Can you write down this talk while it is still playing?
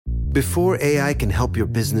Before AI can help your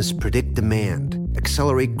business predict demand,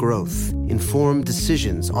 accelerate growth, inform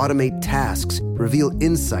decisions, automate tasks, reveal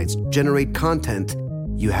insights, generate content,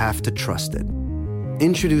 you have to trust it.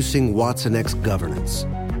 Introducing watsonx Governance,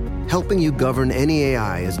 helping you govern any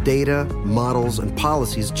AI as data, models, and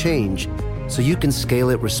policies change so you can scale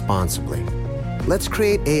it responsibly. Let's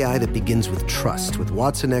create AI that begins with trust with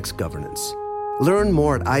watsonx Governance. Learn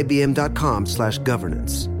more at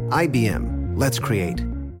ibm.com/governance. IBM. Let's create.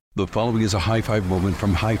 The following is a high-five moment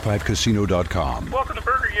from highfivecasino.com. Welcome to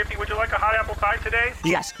Burger Yippee. Would you like a hot apple pie today?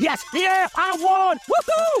 Yes, yeah, I won!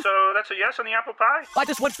 Woohoo! So that's a yes on the apple pie? I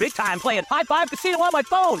just went big time playing High Five Casino on my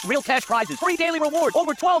phone. Real cash prizes, free daily rewards,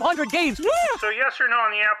 over 1,200 games. Yeah! So yes or no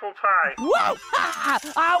on the apple pie? Whoa!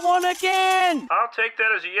 I won again! I'll take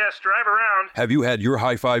that as a yes. Drive around. Have you had your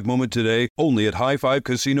high-five moment today? Only at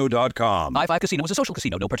highfivecasino.com. High Five Casino is a social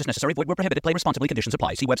casino. No purchase necessary. Void where prohibited. Play responsibly. Conditions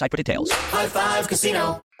apply. See website for details. High Five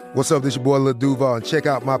Casino. What's up? This your boy Lil Duval, and check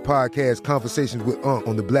out my podcast, Conversations with Unc,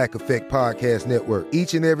 on the Black Effect Podcast Network.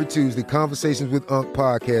 Each and every Tuesday, Conversations with Unc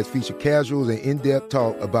podcast feature casuals and in-depth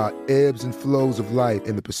talk about ebbs and flows of life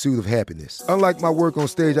and the pursuit of happiness. Unlike my work on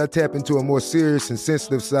stage, I tap into a more serious and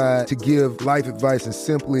sensitive side to give life advice and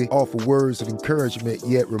simply offer words of encouragement,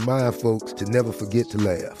 yet remind folks to never forget to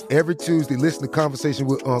laugh. Every Tuesday, listen to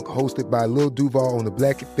Conversations with Unc, hosted by Lil Duval on the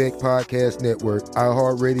Black Effect Podcast Network,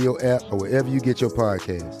 iHeartRadio app, or wherever you get your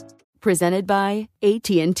podcasts. Presented by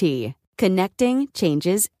AT&T. Connecting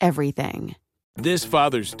changes everything. This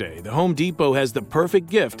Father's Day, the Home Depot has the perfect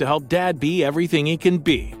gift to help Dad be everything he can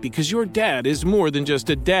be, because your dad is more than just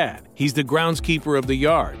a dad. He's the groundskeeper of the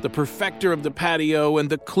yard, the perfecter of the patio, and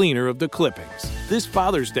the cleaner of the clippings. This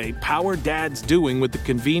Father's Day, power Dad's doing with the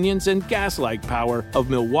convenience and gas-like power of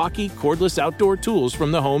Milwaukee cordless outdoor tools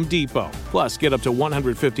from the Home Depot. Plus, get up to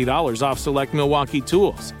 $150 off select Milwaukee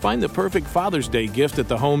tools. Find the perfect Father's Day gift at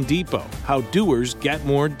the Home Depot. How doers get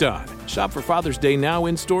more done. Shop for Father's Day now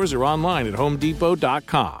in stores or online at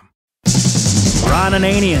HomeDepot.com. Ron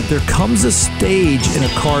Ananian, there comes a stage in a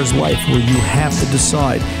car's life where you have to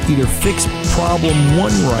decide. Either fix problem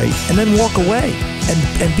one right and then walk away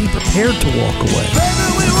and be prepared to walk away.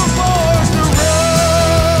 Baby, we were born to run.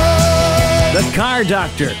 The Car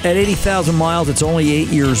Doctor. At 80,000 miles, it's only 8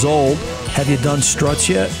 years old. Have you done struts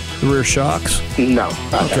yet? The rear shocks? No.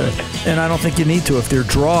 Okay. And I don't think you need to if they're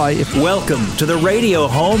dry. Welcome to the radio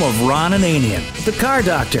home of Ron Ananian, the Car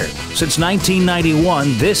Doctor. Since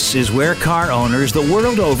 1991, this is where car owners the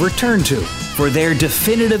world over turn to for their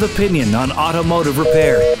definitive opinion on automotive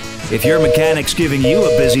repair. If your mechanic's giving you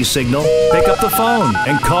a busy signal, pick up the phone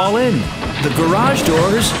and call in. The garage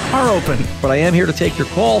doors are open. But I am here to take your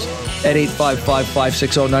calls at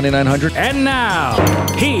 855-560-9900. And now,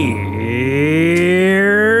 here's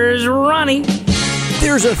Ronnie.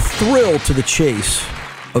 There's a thrill to the chase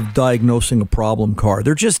of diagnosing a problem car.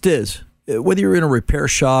 There just is. Whether you're in a repair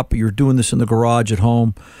shop or you're doing this in the garage at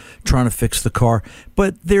home, trying to fix the car.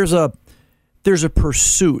 But there's a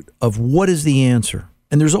pursuit of what is the answer.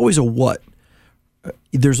 And there's always a what.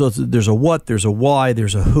 There's a what, there's a why,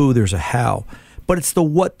 there's a who, there's a how. But it's the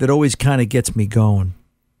what that always kind of gets me going.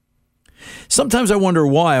 Sometimes I wonder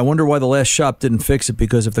why. I wonder why the last shop didn't fix it,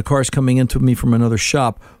 because if the car's coming into me from another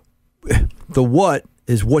shop, the what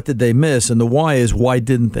is what did they miss, and the why is why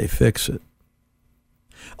didn't they fix it.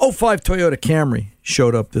 05 Toyota Camry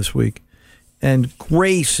showed up this week, and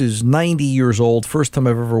Grace is 90 years old, first time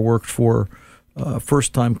I've ever worked for her,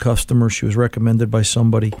 first-time customer. She was recommended by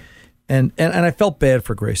somebody, and I felt bad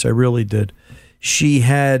for Grace. I really did. She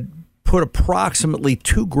had put approximately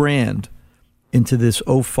 $2,000 into this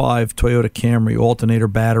 05 Toyota Camry, alternator,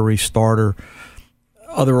 battery, starter,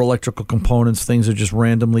 other electrical components, things are just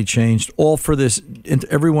randomly changed, all for this. And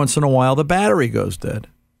every once in a while, the battery goes dead.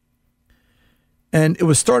 And it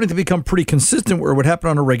was starting to become pretty consistent where it would happen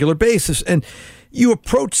on a regular basis. And you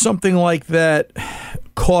approach something like that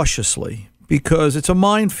cautiously because it's a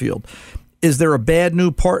minefield. Is there a bad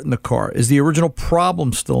new part in the car? Is the original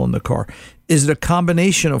problem still in the car? Is it a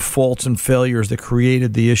combination of faults and failures that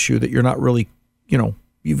created the issue that you're not really,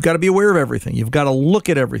 you've got to be aware of everything. You've got to look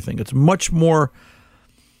at everything. It's much more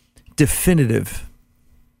definitive,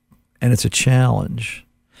 and it's a challenge,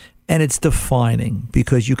 and it's defining,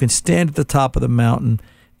 because you can stand at the top of the mountain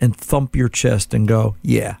and thump your chest and go,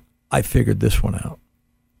 yeah, I figured this one out.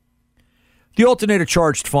 The alternator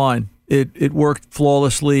charged fine. It worked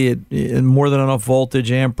flawlessly. It more than enough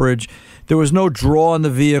voltage, amperage. There was no draw in the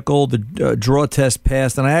vehicle. The draw test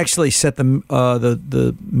passed, and I actually set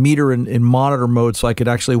the meter in monitor mode so I could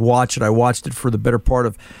actually watch it. I watched it for the better part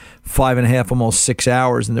of 5.5, almost 6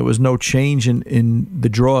 hours, and there was no change in the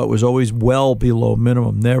draw. It was always well below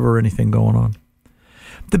minimum, never anything going on.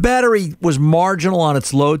 The battery was marginal on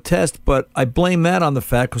its load test, but I blame that on the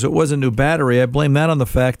fact, because it was a new battery, I blame that on the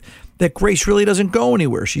fact that Grace really doesn't go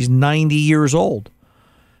anywhere. She's 90 years old.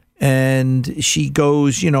 And she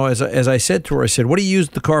goes, as I said to her, I said, what do you use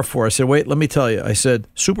the car for? I said, wait, let me tell you. I said,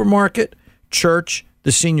 supermarket, church,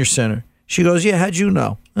 the senior center. She goes, yeah, how'd you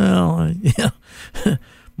know? Well, yeah.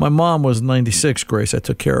 My mom was 96, Grace. I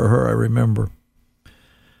took care of her, I remember.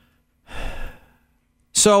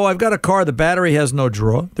 So I've got a car. The battery has no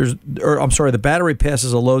draw. The battery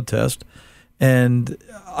passes a load test, and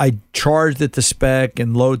I charged it to spec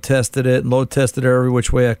and load tested it every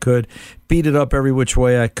which way I could, beat it up every which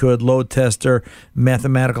way I could, load tester,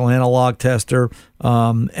 mathematical analog tester,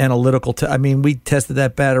 analytical. We tested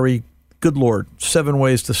that battery, good Lord, 7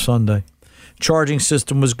 ways to Sunday. Charging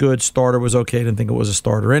system was good. Starter was okay. Didn't think it was a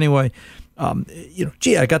starter anyway.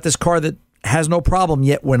 I got this car that has no problem,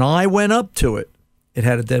 yet when I went up to it, it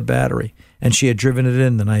had a dead battery, and she had driven it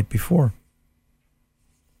in the night before.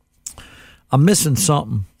 I'm missing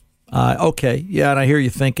something. Okay, yeah, and I hear you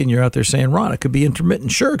thinking, you're out there saying, Ron, it could be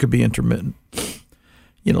intermittent. Sure, it could be intermittent.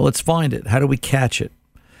 Let's find it. How do we catch it?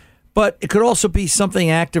 But it could also be something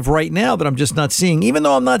active right now that I'm just not seeing. Even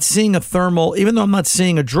though I'm not seeing a thermal, even though I'm not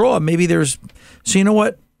seeing a draw, maybe there's... So you know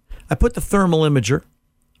what? I put the thermal imager.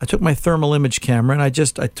 I took my thermal image camera, and I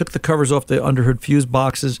took the covers off the underhood fuse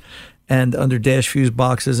boxes and under dash fuse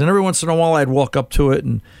boxes, and every once in a while I'd walk up to it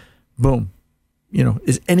and boom.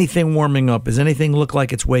 Is anything warming up? Does anything look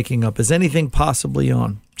like it's waking up? Is anything possibly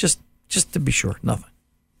on? Just to be sure, nothing.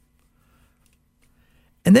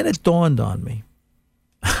 And then it dawned on me.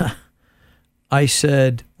 I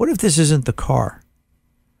said, what if this isn't the car?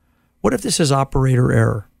 What if this is operator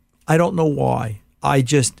error? I don't know why.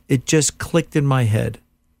 It just clicked in my head.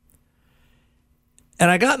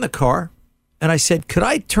 And I got in the car and I said, could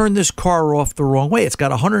I turn this car off the wrong way? It's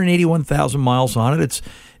got 181,000 miles on it.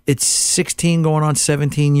 It's 16 going on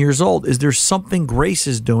 17 years old. Is there something Grace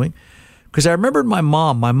is doing? Because I remembered my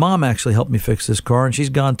mom. My mom actually helped me fix this car, and she's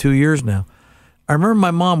gone 2 years now. I remember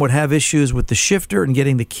my mom would have issues with the shifter and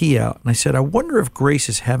getting the key out. And I said, I wonder if Grace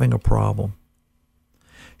is having a problem.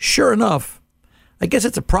 Sure enough, I guess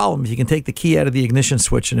it's a problem if you can take the key out of the ignition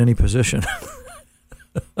switch in any position.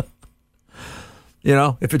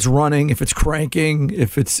 If it's running, if it's cranking,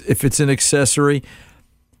 if it's an accessory.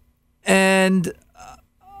 And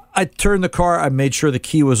I turned the car. I made sure the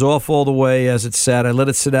key was off all the way as it sat. I let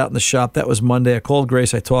it sit out in the shop. That was Monday. I called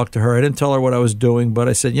Grace. I talked to her. I didn't tell her what I was doing, but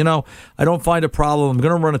I said, I don't find a problem. I'm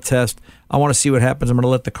going to run a test. I want to see what happens. I'm going to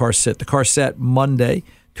let the car sit. The car sat Monday,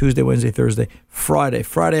 Tuesday, Wednesday, Thursday, Friday.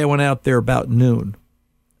 Friday, I went out there about noon.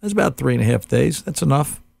 That's about 3.5 days. That's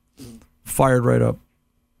enough. Fired right up.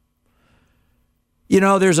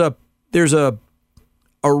 There's a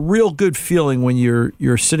real good feeling when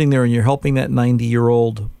you're sitting there and you're helping that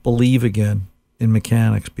 90-year-old believe again in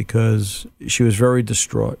mechanics, because she was very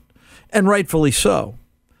distraught, and rightfully so.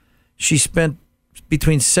 She spent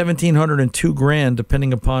between $1,700 and $2,000,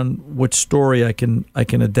 depending upon which story I can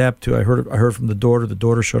adapt to. I heard from the daughter. The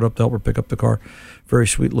daughter showed up to help her pick up the car. Very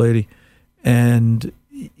sweet lady, and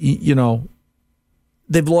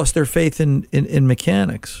they've lost their faith in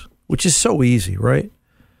mechanics, which is so easy, right?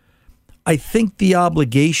 I think the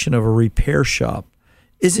obligation of a repair shop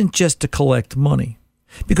isn't just to collect money,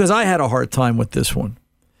 because I had a hard time with this one.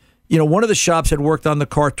 One of the shops had worked on the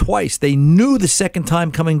car twice. They knew the second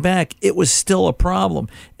time coming back it was still a problem,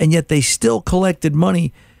 and yet they still collected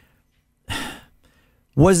money.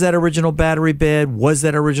 Was that original battery bad? Was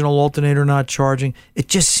that original alternator not charging? It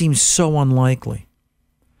just seems so unlikely.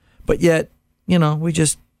 But yet, we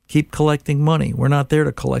just keep collecting money. We're not there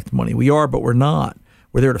to collect money. We are, but we're not.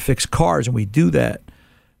 We're there to fix cars, and we do that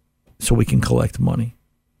so we can collect money.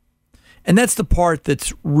 And that's the part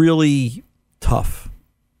that's really tough,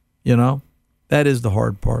 That is the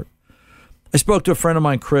hard part. I spoke to a friend of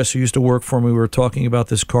mine, Chris, who used to work for me. We were talking about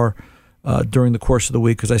this car during the course of the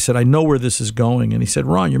week, because I said, I know where this is going. And he said,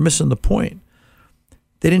 Ron, you're missing the point.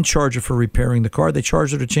 They didn't charge her for repairing the car. They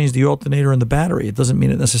charged her to change the alternator and the battery. It doesn't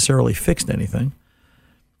mean it necessarily fixed anything.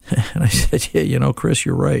 And I said, yeah, Chris,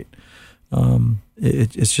 you're right.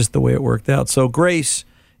 It's just the way it worked out. So Grace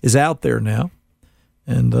is out there now,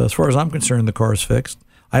 and as far as I'm concerned, the car is fixed.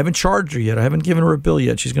 I haven't charged her yet. I haven't given her a bill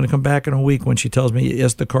yet. She's going to come back in a week when she tells me,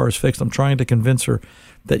 yes, the car is fixed. I'm trying to convince her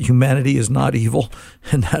that humanity is not evil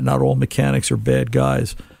and that not all mechanics are bad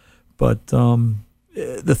guys. But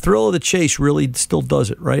the thrill of the chase really still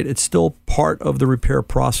does it, right? It's still part of the repair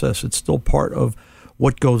process. It's still part of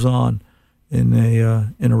what goes on in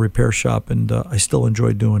a repair shop, and I still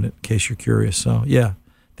enjoy doing it, in case you're curious. So, yeah,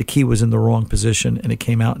 the key was in the wrong position, and it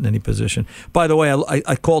came out in any position. By the way,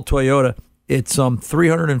 I called Toyota. It's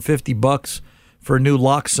 $350 for a new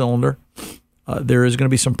lock cylinder. There is going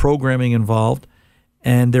to be some programming involved,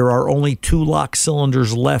 and there are only 2 lock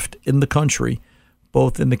cylinders left in the country,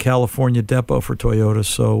 both in the California depot for Toyota.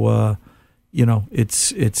 So,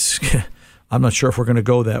 it's I'm not sure if we're going to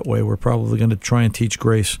go that way. We're probably going to try and teach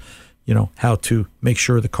Grace, how to make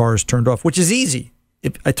sure the car is turned off, which is easy.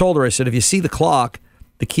 I told her, I said, if you see the clock,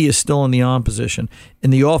 the key is still in the on position. In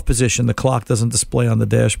the off position, the clock doesn't display on the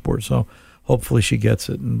dashboard. So hopefully she gets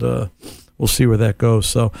it, and we'll see where that goes.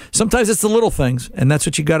 So sometimes it's the little things, and that's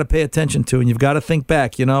what you got to pay attention to, and you've got to think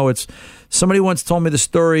back. It's somebody once told me the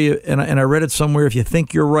story, and I read it somewhere. If you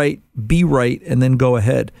think you're right, be right, and then go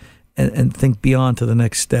ahead and think beyond to the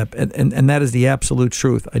next step. And that is the absolute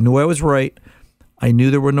truth. I knew I was right. I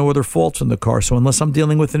knew there were no other faults in the car. So unless I'm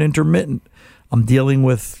dealing with an intermittent, I'm dealing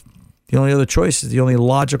with the only other choice. The only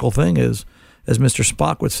logical thing is, as Mr.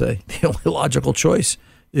 Spock would say, the only logical choice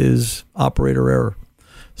is operator error.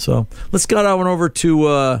 So let's go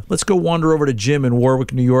wander over to Jim in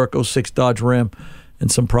Warwick, New York, 06 Dodge Ram,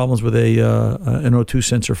 and some problems with an O2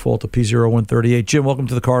 sensor fault, a P0138. Jim, welcome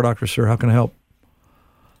to the Car Doctor, sir. How can I help?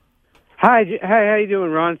 Hi, how you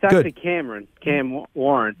doing, Ron? It's actually Good. Cam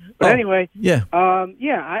Warren. But anyway,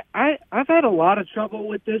 I've had a lot of trouble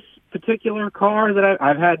with this particular car that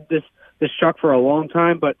I've had this truck for a long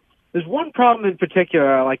time, but there's one problem in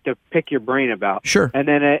particular I like to pick your brain about. Sure. And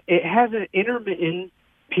then it has an intermittent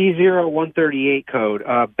P0138 code,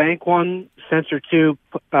 bank 1, sensor 2,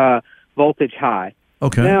 voltage high.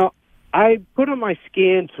 Okay. Now, I put on my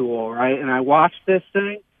scan tool, right, and I watched this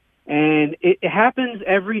thing, and it happens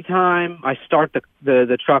every time I start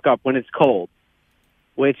the truck up when it's cold,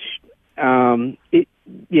 which,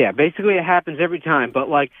 basically it happens every time. But,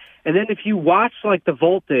 and then if you watch, the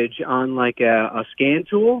voltage on, a scan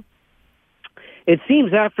tool, it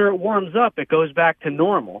seems after it warms up, it goes back to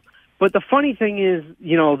normal. But the funny thing is,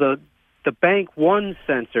 the bank 1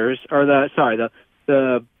 sensors, or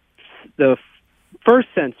the first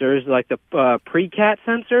sensors, like the pre-cat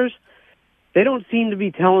sensors, they don't seem to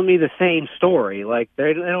be telling me the same story.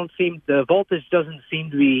 The voltage doesn't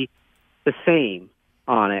seem to be the same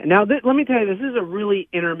on it. Now, let me tell you, this is a really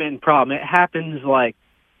intermittent problem. It happens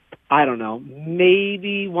I don't know,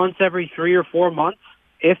 maybe once every 3 or 4 months,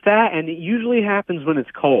 if that, and it usually happens when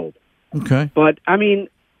it's cold. Okay. But, I mean,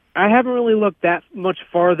 I haven't really looked that much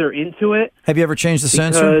farther into it. Have you ever changed the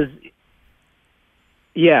sensor?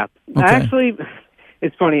 Yeah. Okay. Actually,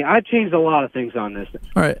 it's funny. I changed a lot of things on this.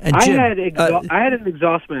 All right. And Jim, I had an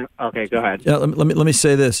exhaust man. Okay, go ahead. Yeah, let me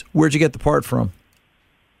say this. Where'd you get the part from?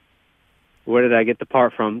 Where did I get the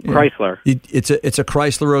part from? Yeah. Chrysler. It's a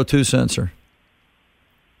Chrysler O2 sensor.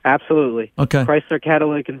 Absolutely. Okay. Chrysler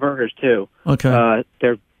catalytic converters too. Okay.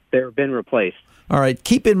 They've been replaced. All right.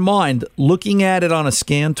 Keep in mind, looking at it on a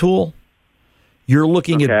scan tool, you're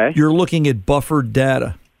looking at buffered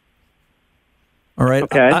data. All right.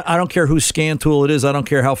 Okay. I don't care whose scan tool it is. I don't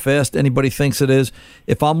care how fast anybody thinks it is.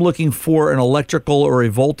 If I'm looking for an electrical or a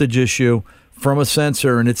voltage issue from a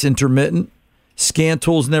sensor and it's intermittent, scan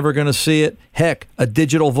tool's never going to see it. Heck, a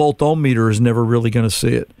digital voltometer is never really going to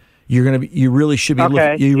see it. You really should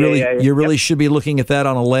be should be looking at that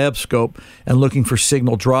on a lab scope and looking for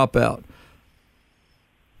signal dropout.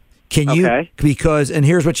 Can you? Because, and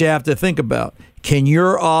here's what you have to think about: can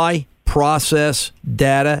your eye process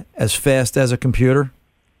data as fast as a computer?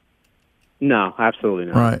 No, absolutely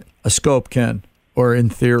not. Right, a scope can, or in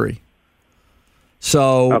theory.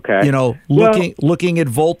 So, looking at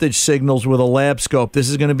voltage signals with a lab scope, this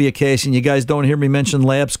is going to be a case, and you guys don't hear me mention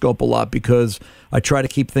lab scope a lot because I try to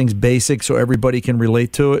keep things basic so everybody can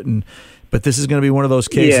relate to it. But this is going to be one of those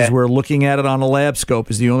cases where looking at it on a lab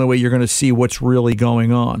scope is the only way you're going to see what's really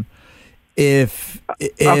going on. If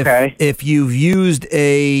you've used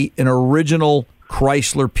an original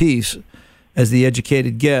Chrysler piece as the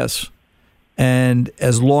educated guess, and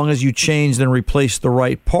as long as you changed and replaced the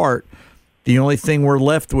right part, the only thing we're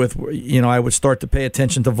left with, I would start to pay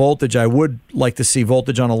attention to voltage. I would like to see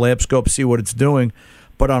voltage on a lab scope, see what it's doing.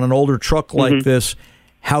 But on an older truck like this,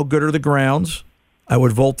 how good are the grounds? I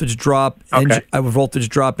would voltage drop. I would voltage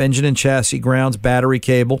drop engine and chassis grounds, battery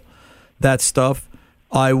cable, that stuff.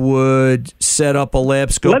 I would set up a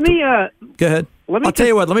lab scope. Go ahead. I'll tell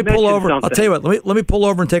you what. Let me pull over. I'll tell you what. Let me pull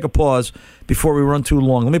over and take a pause before we run too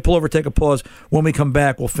long. Let me pull over, take a pause. When we come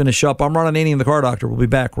back, we'll finish up. I'm Ron Ananian, the Car Doctor. We'll be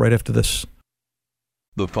back right after this.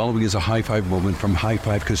 The following is a high five moment from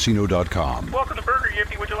highfivecasino.com. Welcome to Burger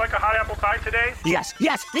Yippee. Would you like a hot apple pie? pie today? Yes,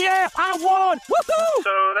 yeah, I won! Woohoo!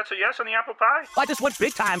 So that's a yes on the apple pie? I just went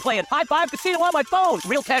big time playing High Five Casino on my phone.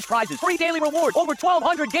 Real cash prizes, free daily rewards, over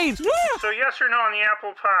 1,200 games. Yeah! So yes or no on the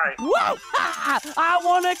apple pie? Whoa! I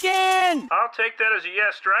won again! I'll take that as a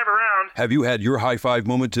yes. Drive around. Have you had your high five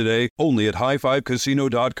moment today? Only at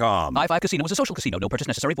highfivecasino.com. High Five Casino is a social casino. No purchase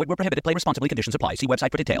necessary. Void where prohibited. Play responsibly. Conditions apply. See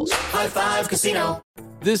website for details. High Five Casino.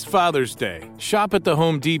 This Father's Day, shop at the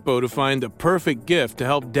Home Depot to find the perfect gift to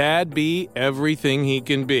help Dad be everything he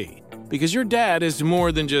can be. Because your dad is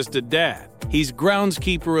more than just a dad. He's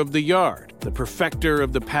groundskeeper of the yard, the perfecter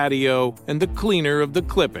of the patio, and the cleaner of the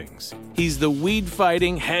clippings. He's the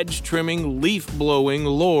weed-fighting, hedge-trimming, leaf-blowing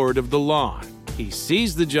lord of the lawn. He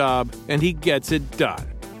sees the job, and he gets it done.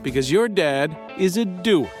 Because your dad is a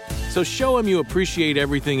doer. So show him you appreciate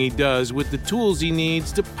everything he does with the tools he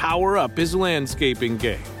needs to power up his landscaping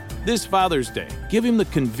game. This Father's Day, give him the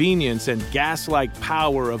convenience and gas-like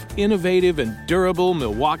power of innovative and durable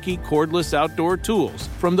Milwaukee cordless outdoor tools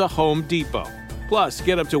from the Home Depot. Plus,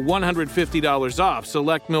 get up to $150 off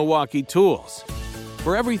select Milwaukee tools.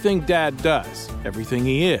 For everything Dad does, everything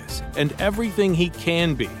he is, and everything he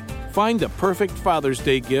can be, find the perfect Father's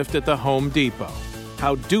Day gift at the Home Depot.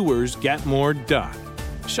 How doers get more done.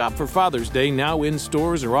 Shop for Father's Day now in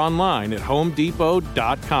stores or online at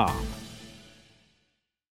homedepot.com.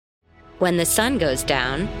 When the sun goes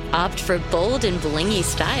down, opt for bold and blingy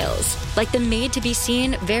styles, like the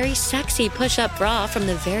made-to-be-seen, very sexy push-up bra from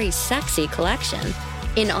the Very Sexy collection,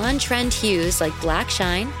 in on-trend hues like black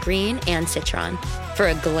shine, green, and citron. For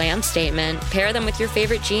a glam statement, pair them with your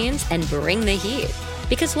favorite jeans and bring the heat.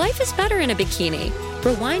 Because life is better in a bikini.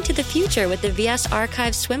 Rewind to the future with the VS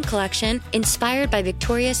Archive swim collection, inspired by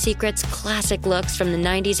Victoria's Secret's classic looks from the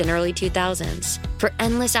 90s and early 2000s. For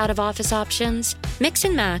endless out-of-office options, mix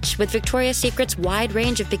and match with Victoria's Secret's wide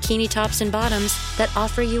range of bikini tops and bottoms that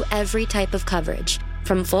offer you every type of coverage,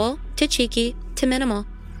 from full to cheeky to minimal.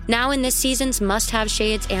 Now in this season's must-have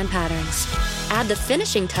shades and patterns. Add the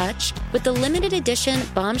finishing touch with the limited edition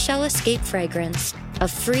Bombshell Escape fragrance, a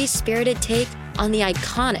free-spirited take on the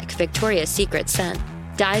iconic Victoria's Secret scent.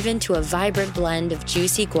 Dive into a vibrant blend of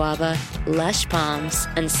juicy guava, lush palms,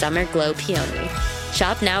 and summer glow peony.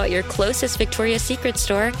 Shop now at your closest Victoria's Secret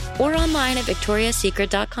store or online at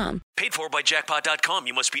victoriassecret.com. Paid for by Jackpot.com.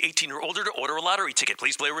 You must be 18 or older to order a lottery ticket.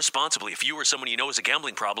 Please play responsibly. If you or someone you know has a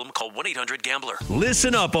gambling problem, call 1-800-GAMBLER.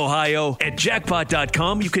 Listen up, Ohio. At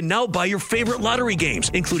Jackpot.com, you can now buy your favorite lottery games,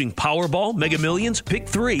 including Powerball, Mega Millions, Pick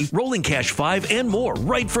 3, Rolling Cash 5, and more,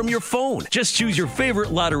 right from your phone. Just choose your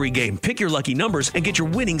favorite lottery game, pick your lucky numbers, and get your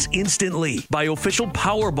winnings instantly. Buy official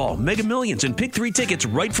Powerball, Mega Millions, and Pick 3 tickets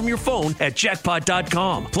right from your phone at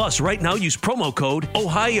Jackpot.com. Plus, right now, use promo code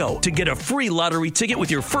OHIO to get a free lottery ticket with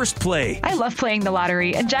your first play. I love playing the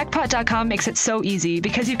lottery, and Jackpot.com makes it so easy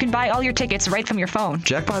because you can buy all your tickets right from your phone.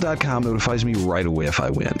 Jackpot.com notifies me right away if I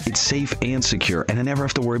win. It's safe and secure, and I never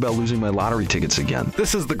have to worry about losing my lottery tickets again.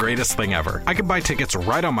 This is the greatest thing ever. I can buy tickets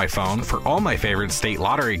right on my phone for all my favorite state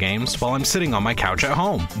lottery games while I'm sitting on my couch at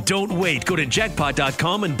home. Don't wait. Go to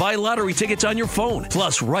Jackpot.com and buy lottery tickets on your phone.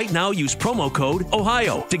 Plus, right now, use promo code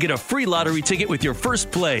OHIO to get a free lottery ticket with your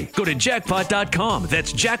first play. Go to Jackpot.com.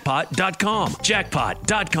 That's Jackpot.com.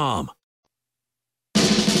 Jackpot.com.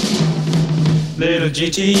 Little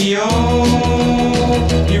GTO,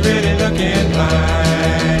 you really looking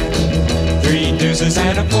fine. 3 deuces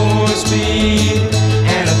and a 4-speed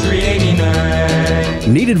and a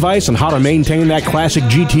 389. Need advice on how to maintain that classic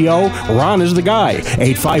GTO? Ron is the guy.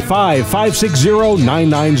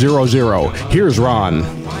 855-560-9900. Here's Ron.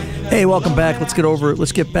 Hey, welcome back. Let's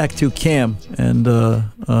get back to Cam. And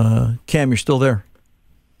Cam, you're still there?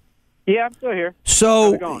 Yeah, I'm still here.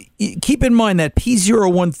 So keep in mind that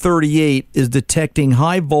P0138 is detecting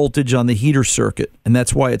high voltage on the heater circuit, and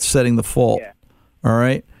that's why it's setting the fault. Yeah. All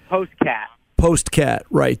right? Post-cat,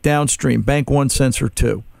 right, downstream, bank 1 sensor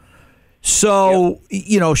 2. So,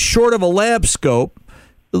 short of a lab scope,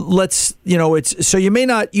 you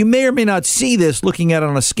may or may not see this looking at it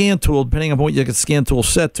on a scan tool, depending upon what you get the scan tool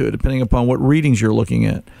set to, depending upon what readings you're looking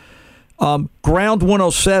at. Ground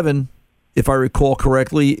 107, if I recall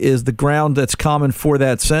correctly, is the ground that's common for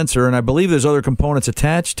that sensor, and I believe there's other components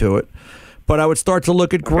attached to it. But I would start to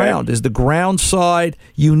look at ground. Is the ground side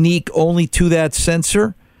unique only to that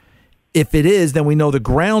sensor? If it is, then we know the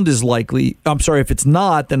ground is likely. I'm sorry, if it's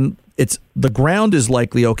not, then the ground is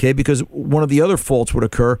likely okay, because one of the other faults would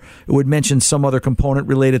occur. It would mention some other component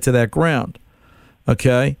related to that ground.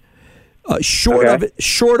 Okay? Short of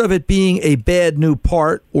it being a bad new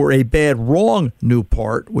part or a bad wrong new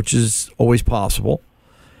part, which is always possible,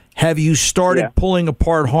 Have you started pulling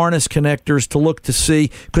apart harness connectors to look to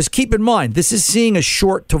see? Because keep in mind, this is seeing a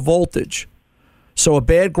short to voltage. So a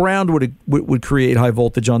bad ground would create high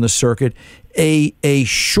voltage on the circuit. A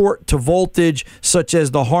short to voltage, such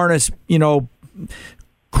as the harness,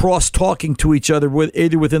 cross talking to each other with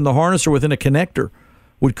either within the harness or within a connector,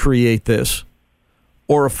 would create this,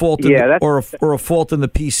 or a fault, or a fault in the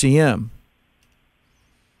PCM.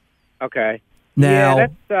 Okay. Now,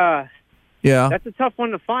 that's a tough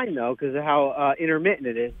one to find though, because of how intermittent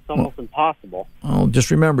it is. It's almost impossible. Oh, just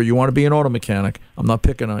remember, you want to be an auto mechanic. I'm not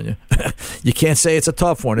picking on you. You can't say it's a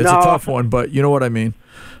tough one. It's a tough one, but you know what I mean.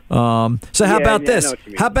 So how about this?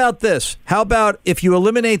 How about this? How about if you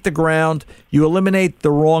eliminate the ground, you eliminate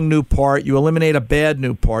the wrong new part, you eliminate a bad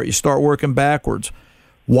new part, you start working backwards.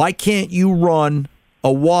 Why can't you run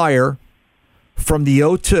a wire from the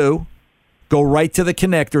O2, go right to the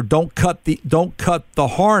connector, don't cut the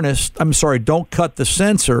harness, don't cut the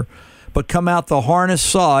sensor, but come out the harness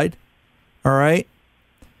side, all right?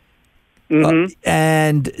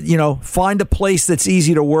 And, find a place that's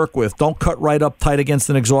easy to work with. Don't cut right up tight against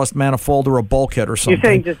an exhaust manifold or a bulkhead or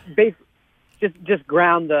something. You're saying just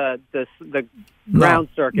ground the ground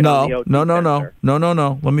circuit on the O2 sensor.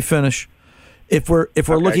 No. Let me finish. If we're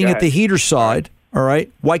looking at the heater side, all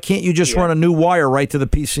right, why can't you just run a new wire right to the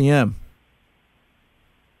PCM?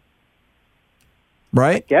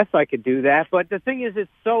 Right? I guess I could do that, but the thing is, it's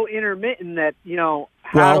so intermittent that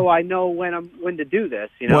how do I know when to do this?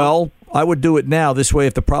 Well, I would do it now. This way,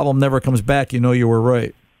 if the problem never comes back, you were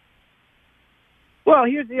right. Well,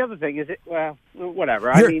 here's the other thing: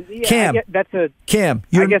 whatever. Cam, I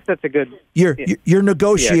guess that's a good. You're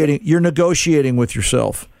negotiating. You're negotiating with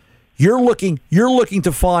yourself. You're looking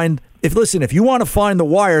to find. If you want to find the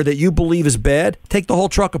wire that you believe is bad, take the whole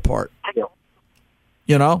truck apart.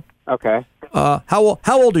 Okay. How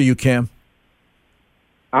old are you, Cam?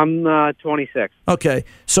 I'm 26. Okay,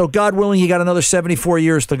 so God willing, you got another 74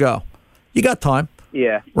 years to go. You got time.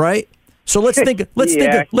 Yeah. Right. So let's think. Let's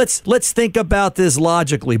think about this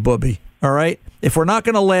logically, Booby. All right. If we're not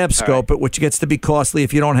going to lab scope it, which gets to be costly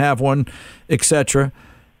if you don't have one, etc.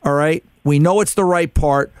 All right. We know it's the right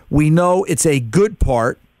part. We know it's a good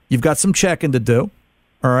part. You've got some checking to do.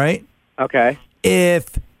 All right. Okay.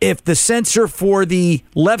 If the sensor for the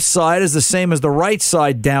left side is the same as the right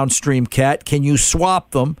side downstream cat, can you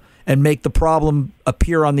swap them and make the problem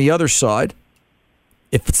appear on the other side?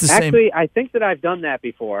 If it's the same. Actually, I think that I've done that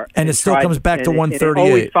before. And it still comes back to 138. It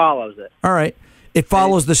always follows it. All right. It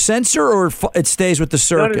follows the sensor or it stays with the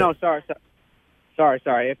circuit? No, sorry.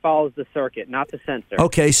 It follows the circuit, not the sensor.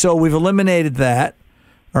 Okay, so we've eliminated that.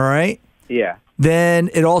 All right? Yeah. Then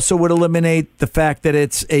it also would eliminate the fact that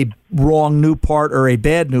it's a wrong new part or a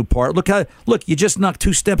bad new part. Look, you just knocked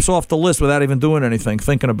 2 steps off the list without even doing anything,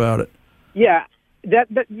 thinking about it. Yeah, that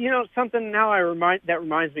something now that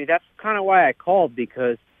reminds me. That's kind of why I called,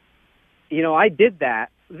 because I did that.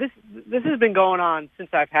 This has been going on since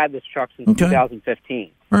I've had this truck since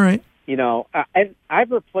 2015. All right.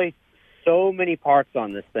 I've replaced so many parts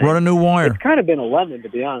on this thing. Run a new wire. It's kind of been a lemon, to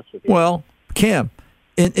be honest with you. Well, Cam.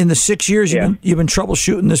 In the 6 years you've been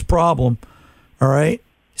troubleshooting this problem, all right?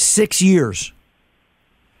 6 years.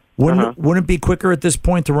 Wouldn't it be quicker at this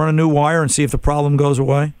point to run a new wire and see if the problem goes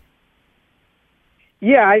away?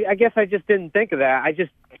 Yeah, I guess I just didn't think of that. I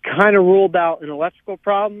just kind of ruled out an electrical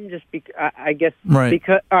problem, I guess. Right.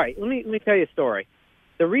 Because all right, let me tell you a story.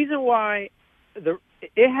 The reason why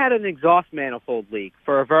it had an exhaust manifold leak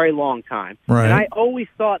for a very long time, right. And I always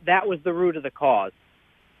thought that was the root of the cause.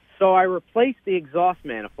 So I replaced the exhaust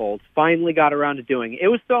manifolds, finally got around to doing it. It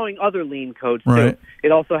was throwing other lean codes, right. too.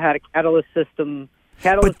 It also had a catalyst efficiency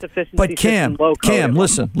but Cam, system low code. Cam,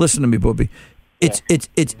 listen to me, Booby. This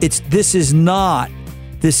is not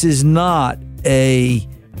a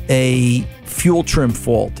fuel trim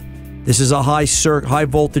fault. This is a high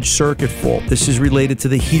voltage circuit fault. This is related to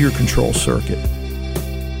the heater control circuit.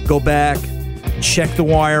 Go back, check the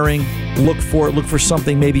wiring, look for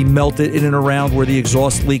something maybe melted in and around where the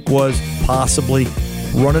exhaust leak was, possibly.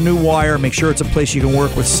 Run a new wire, make sure it's a place you can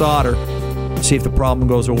work with solder, see if the problem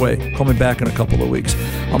goes away. Call me back in a couple of weeks.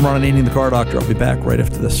 I'm Ron Ananian, the Car Doctor. I'll be back right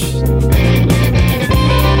after this.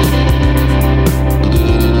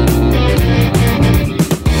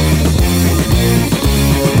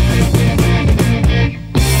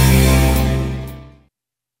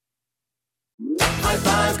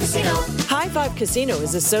 High Five Casino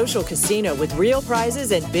is a social casino with real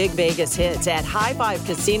prizes and big Vegas hits at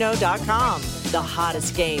highfivecasino.com. The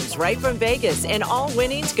hottest games right from Vegas, and all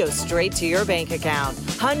winnings go straight to your bank account.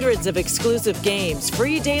 Hundreds of exclusive games,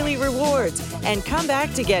 free daily rewards, and come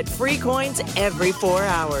back to get free coins every 4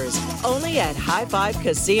 hours. Only at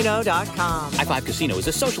highfivecasino.com. High Five Casino is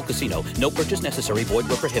a social casino. No purchase necessary. Void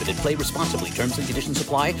where prohibited. Play responsibly. Terms and conditions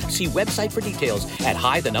apply. See website for details at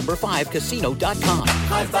high5casino.com.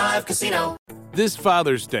 High Five Casino. This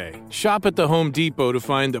Father's Day, shop at the Home Depot to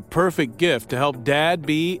find the perfect gift to help Dad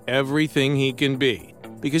be everything he can be.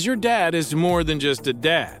 Because your dad is more than just a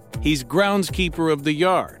dad. He's groundskeeper of the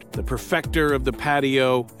yard, the perfecter of the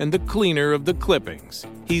patio, and the cleaner of the clippings.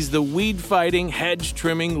 He's the weed-fighting,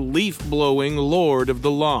 hedge-trimming, leaf-blowing lord of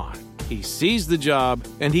the lawn. He sees the job,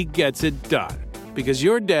 and he gets it done. Because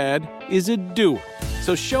your dad is a doer.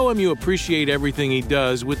 So show him you appreciate everything he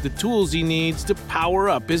does with the tools he needs to power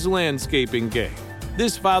up his landscaping game.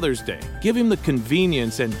 This Father's Day, give him the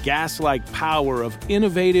convenience and gas-like power of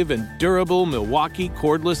innovative and durable Milwaukee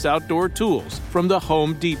cordless outdoor tools from the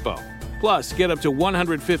Home Depot. Plus, get up to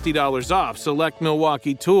 $150 off select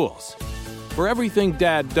Milwaukee tools. For everything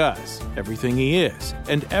Dad does, everything he is,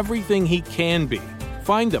 and everything he can be,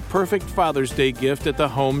 find the perfect Father's Day gift at the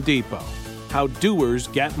Home Depot. How doers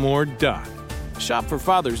get more done. Shop for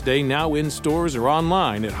Father's Day now in stores or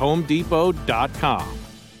online at homedepot.com.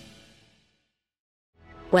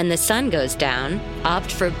 When the sun goes down,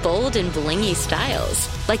 opt for bold and blingy styles,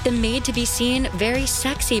 like the made-to-be-seen, very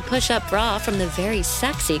sexy push-up bra from the Very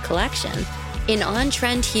Sexy collection. In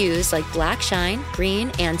on-trend hues like black shine,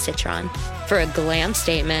 green, and citron. For a glam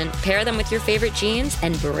statement, pair them with your favorite jeans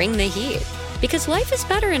and bring the heat. Because life is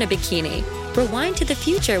better in a bikini. Rewind to the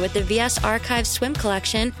future with the VS Archive swim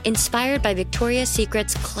collection, inspired by Victoria's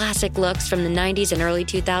Secret's classic looks from the 90s and early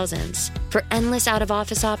 2000s. For endless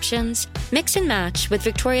out-of-office options, mix and match with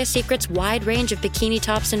Victoria's Secret's wide range of bikini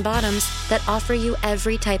tops and bottoms that offer you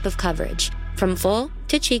every type of coverage, from full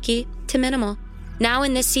to cheeky to minimal. Now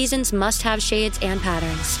in this season's must-have shades and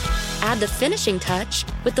patterns. Add the finishing touch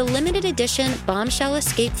with the limited edition Bombshell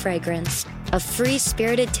Escape fragrance, a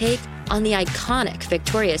free-spirited take on the iconic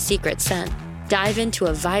Victoria's Secret scent. Dive into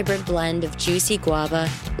a vibrant blend of juicy guava,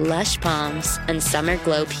 lush palms, and summer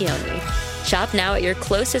glow peony. Shop now at your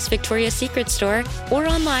closest Victoria's Secret store or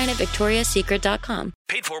online at victoriassecret.com.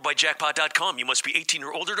 Paid for by Jackpot.com. You must be 18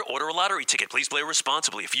 or older to order a lottery ticket. Please play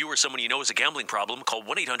responsibly. If you or someone you know has a gambling problem, call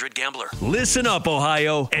 1-800-GAMBLER. Listen up,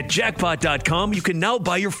 Ohio. At Jackpot.com, you can now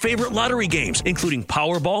buy your favorite lottery games, including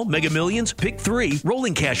Powerball, Mega Millions, Pick 3,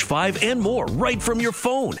 Rolling Cash 5, and more, right from your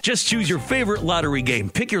phone. Just choose your favorite lottery game,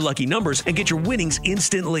 pick your lucky numbers, and get your winnings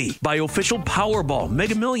instantly. Buy official Powerball,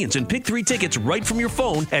 Mega Millions, and Pick 3 tickets right from your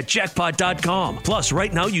phone at Jackpot.com. Plus,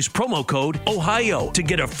 right now, use promo code OHIO to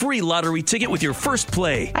get a free lottery ticket with your first play.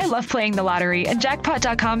 I love playing the lottery, and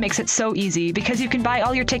Jackpot.com makes it so easy because you can buy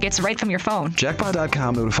all your tickets right from your phone.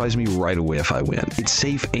 Jackpot.com notifies me right away if I win. It's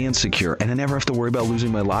safe and secure, and I never have to worry about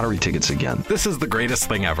losing my lottery tickets again. This is the greatest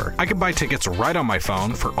thing ever. I can buy tickets right on my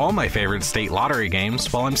phone for all my favorite state lottery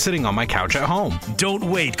games while I'm sitting on my couch at home. Don't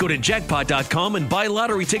wait. Go to Jackpot.com and buy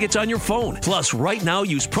lottery tickets on your phone. Plus, right now,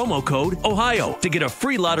 use promo code OHIO to get a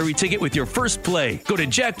free lottery ticket with your first play. Go to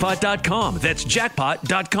Jackpot.com. That's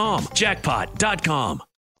Jackpot.com. Jackpot.com.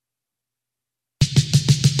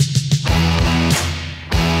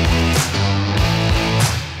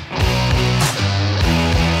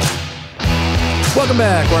 Welcome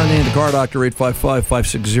back. Ron Ananian, the Car Doctor,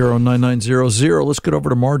 855-560-9900. Let's get over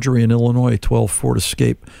to Marjorie in Illinois, 12 Ford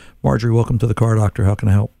Escape. Marjorie, welcome to the Car Doctor. How can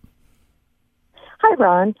I help? Hi,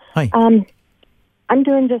 Ron. Hi. I'm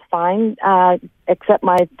doing just fine, except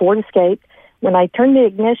my Ford Escape. When I turn the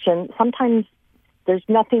ignition, sometimes there's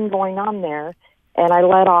nothing going on there, and I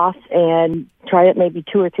let off and try it maybe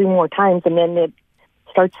 2 or 3 more times, and then it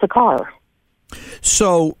starts the car.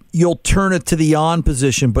 So you'll turn it to the on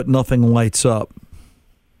position, but nothing lights up.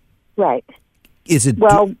 Right. Is it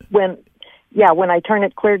when I turn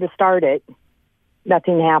it clear to start it,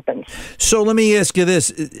 nothing happens. So let me ask you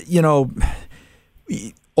this: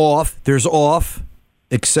 off. There's off,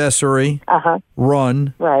 accessory,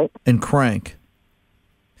 run, right, and crank.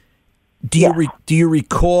 Do you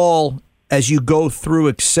recall as you go through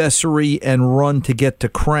accessory and run to get to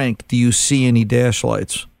crank? Do you see any dash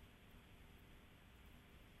lights?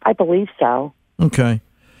 I believe so. Okay.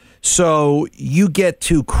 So you get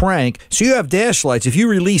to crank. So you have dash lights. If you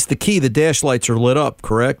release the key, the dash lights are lit up,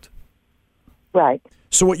 correct? Right.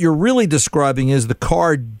 So what you're really describing is the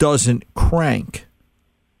car doesn't crank.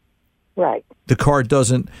 Right. The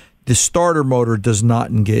starter motor does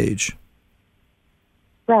not engage.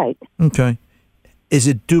 Right. Okay. Is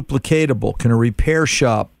it duplicatable? Can a repair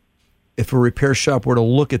shop, if a repair shop were to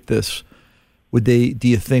look at this, do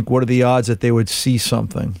you think, what are the odds that they would see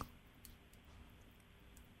something?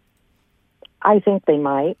 I think they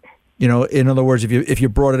might. You know, in other words, if you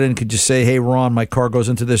brought it in, could you say, hey, Ron, my car goes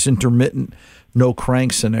into this intermittent no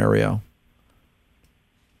crank scenario?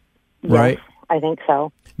 Yes, right? I think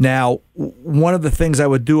so. Now, one of the things I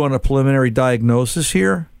would do on a preliminary diagnosis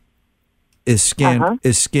here is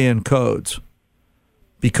scan codes.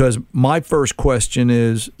 Because my first question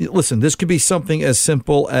is, listen, this could be something as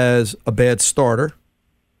simple as a bad starter.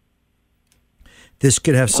 This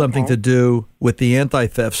could have something to do with the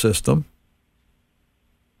anti-theft system.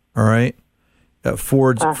 All right?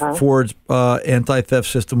 Ford's anti-theft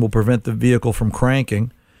system will prevent the vehicle from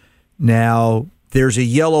cranking. Now, there's a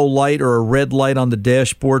yellow light or a red light on the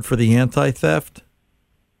dashboard for the anti-theft.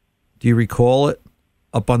 Do you recall it?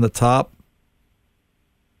 Up on the top?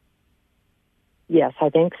 Yes, I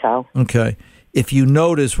think so. Okay. If you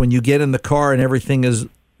notice when you get in the car and everything is,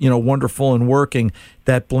 wonderful and working,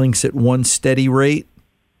 that blinks at one steady rate.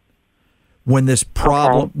 When this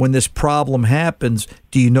problem happens,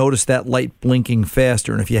 do you notice that light blinking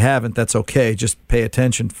faster? And if you haven't, that's okay. Just pay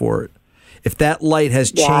attention for it. If that light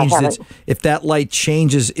has changes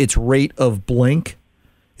its rate of blink,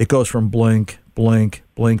 it goes from blink, blink,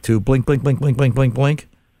 blink to blink, blink, blink, blink, blink, blink, blink.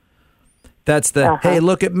 That's the, hey,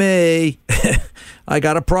 look at me. I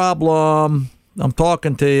got a problem. I'm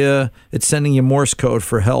talking to you. It's sending you Morse code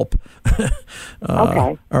for help.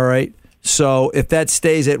 Okay. All right. So if that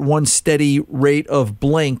stays at one steady rate of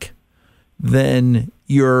blink, then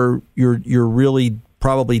you're really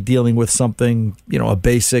probably dealing with something, a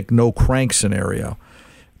basic no crank scenario.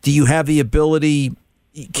 Do you have the ability?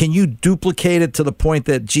 Can you duplicate it to the point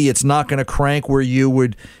that, it's not going to crank, where you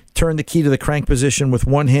would turn the key to the crank position with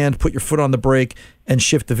one hand, put your foot on the brake, and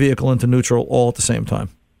shift the vehicle into neutral all at the same time?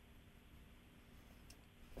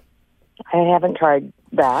 I haven't tried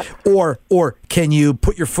that. Or can you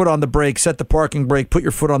put your foot on the brake, set the parking brake, put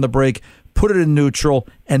your foot on the brake, put it in neutral,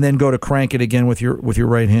 and then go to crank it again with your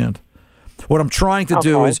right hand? What I'm trying to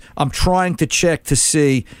do is I'm trying to check to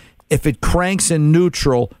see if it cranks in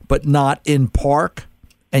neutral but not in park.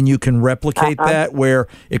 And you can replicate that where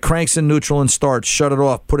it cranks in neutral and starts, shut it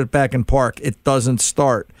off, put it back in park. It doesn't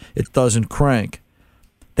start. It doesn't crank.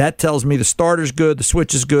 That tells me the starter's good, the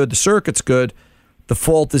switch is good, the circuit's good. The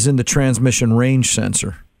fault is in the transmission range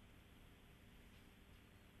sensor.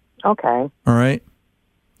 Okay. All right.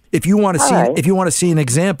 If you want to see an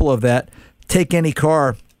example of that, take any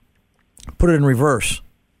car, put it in reverse.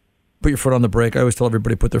 Put your foot on the brake. I always tell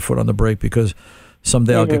everybody put their foot on the brake because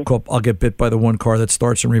someday I'll get bit by the one car that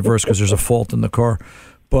starts in reverse because there's a fault in the car.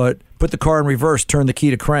 But put the car in reverse, turn the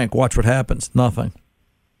key to crank, watch what happens. Nothing.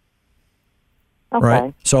 Okay.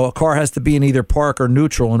 Right? So a car has to be in either park or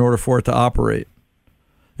neutral in order for it to operate,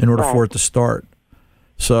 in order for it to start.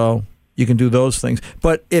 So you can do those things.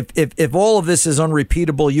 But if all of this is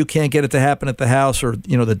unrepeatable, you can't get it to happen at the house, or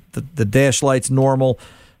the dash light's normal.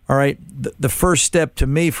 All right. The first step to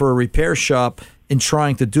me for a repair shop in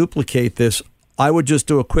trying to duplicate this, I would just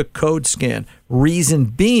do a quick code scan. Reason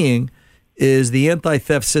being is the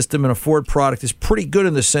anti-theft system in a Ford product is pretty good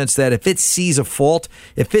in the sense that if it sees a fault,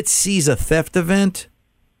 if it sees a theft event,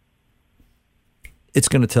 it's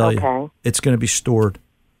going to tell you. It's going to be stored.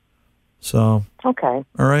 So all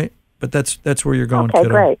right, but that's where you're going. Okay, kiddo.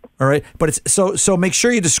 Great. All right, but it's so make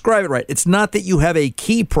sure you describe it right. It's not that you have a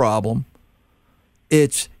key problem.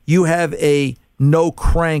 It's you have a no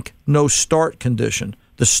crank, no start condition.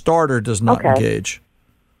 The starter does not engage.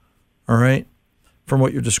 All right, from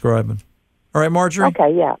what you're describing. All right, Marjorie?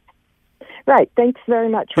 Okay, yeah. Right. Thanks very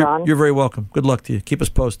much, Ron. You're very welcome. Good luck to you. Keep us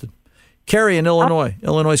posted. Carrie in Illinois.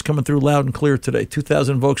 Illinois is coming through loud and clear today.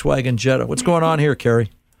 2000 Volkswagen Jetta. What's going on here,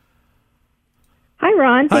 Carrie? Hi,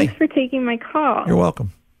 Ron. Hi. Thanks for taking my call. You're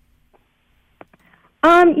welcome.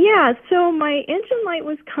 Yeah, so my engine light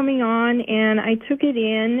was coming on, and I took it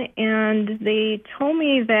in, and they told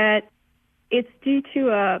me that it's due to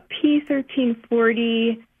a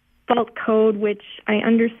P1340 fault code, which I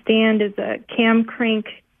understand is a cam crank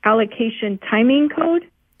allocation timing code.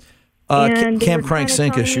 Cam crank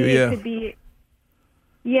sync issue,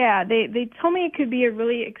 yeah. They told me it could be a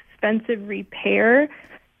really expensive repair.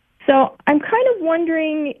 So I'm kind of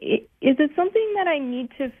wondering, is it something that I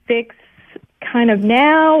need to fix kind of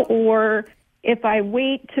now, or if I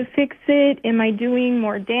wait to fix it, am I doing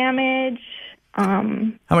more damage? How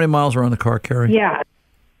many miles are on the car, Carrie? Yeah.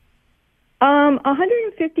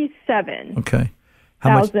 157. Okay.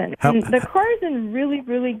 Thousand. And the car is in really,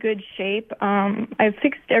 really good shape. I've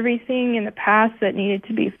fixed everything in the past that needed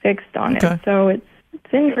to be fixed on it, so it's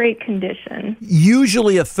in great condition.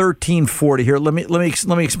 Usually a 1340 here. Let me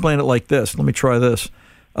explain it like this. Let me try this.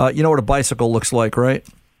 You know what a bicycle looks like, right?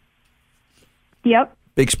 Yep.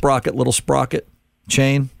 Big sprocket, little sprocket,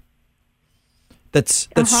 chain. That's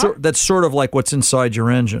sort of like what's inside your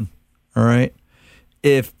engine. All right.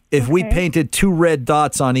 If we painted 2 red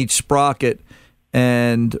dots on each sprocket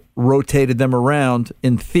and rotated them around,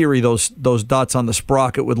 in theory, those dots on the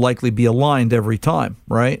sprocket would likely be aligned every time,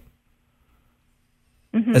 right?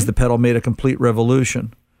 Mm-hmm. As the pedal made a complete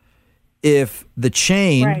revolution. If the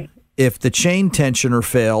chain tensioner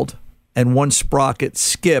failed and one sprocket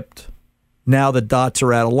skipped, now the dots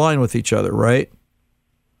are out of line with each other, right?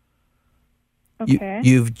 Okay.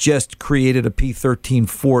 You've just created a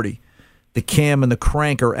P1340. The cam and the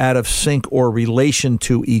crank are out of sync or relation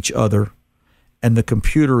to each other, and the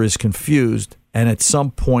computer is confused. And at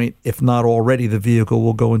some point, if not already, the vehicle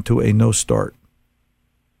will go into a no start.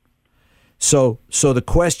 So the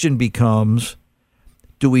question becomes,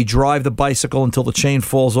 do we drive the bicycle until the chain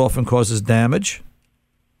falls off and causes damage?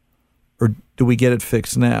 Or do we get it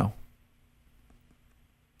fixed now?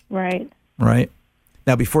 Right. Right.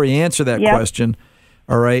 Now, before you answer that question,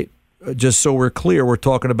 all right, just so we're clear, we're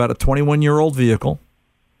talking about a 21-year-old vehicle.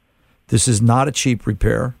 This is not a cheap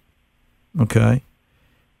repair. Okay.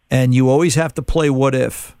 And you always have to play what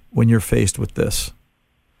if when you're faced with this.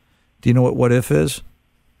 Do you know what if is?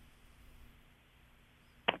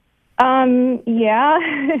 Yeah.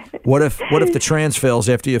 What if the trans fails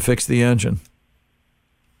after you fix the engine?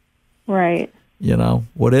 Right. You know,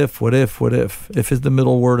 what if? If is the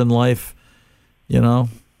middle word in life. You know,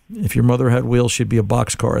 if your mother had wheels, she'd be a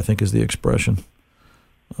boxcar, I think is the expression.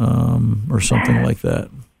 Or something like that. I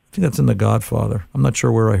think that's in The Godfather. I'm not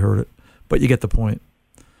sure where I heard it, but you get the point.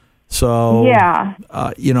 So,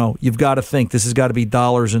 you know, you've got to think this has got to be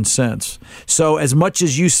dollars and cents. So as much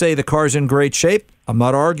as you say the car's in great shape, I'm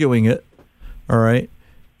not arguing it, all right?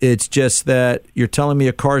 It's just that you're telling me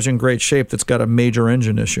a car's in great shape that's got a major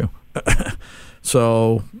engine issue.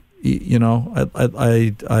 So, you know,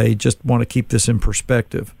 I just want to keep this in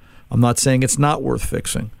perspective. I'm not saying it's not worth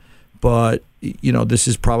fixing, but, you know, this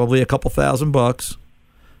is probably a couple $1,000.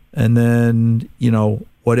 And then, you know,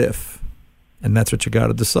 what if? And that's what you got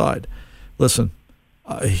to decide. Listen,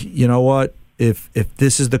 you know what? If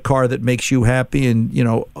this is the car that makes you happy, and you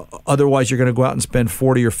know, otherwise you're going to go out and spend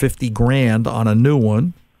 $40 or $50 grand on a new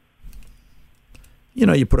one. You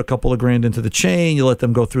know, you put a couple of grand into the chain, you let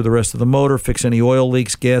them go through the rest of the motor, fix any oil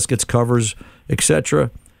leaks, gaskets, covers,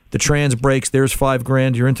 etc. The trans breaks. There's $5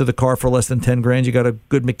 grand. You're into the car for less than 10 grand. You got a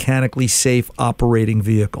good mechanically safe operating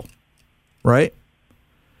vehicle, right?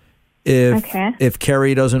 If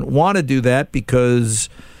Kerry doesn't want to do that because,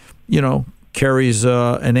 you know, Kerry's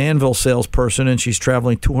an Anvil salesperson and she's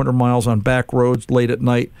traveling 200 miles on back roads late at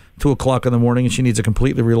night, 2 o'clock in the morning, and she needs a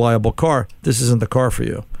completely reliable car, this isn't the car for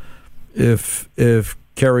you. If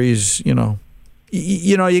Kerry's, you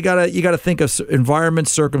gotta think of environment,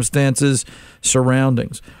 circumstances,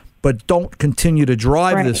 surroundings, but don't continue to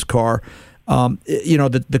drive this car. You know,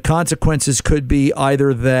 the consequences could be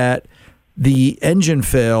either that the engine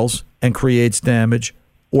fails and creates damage,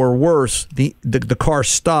 or worse, the car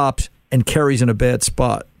stops and Kerry's in a bad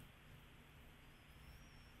spot.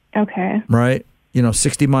 Okay. Right? You know,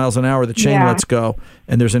 60 miles an hour, the chain lets go,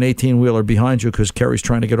 and there's an 18-wheeler behind you because Kerry's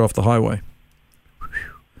trying to get off the highway.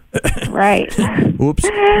 Right. Oops.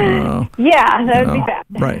 Yeah, that would be bad.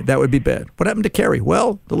 Right, that would be bad. What happened to Kerry?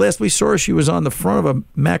 Well, the last we saw her, she was on the front of a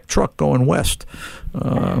Mack truck going west.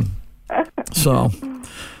 So,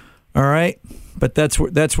 all right. But that's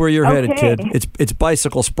where you're headed, kid. It's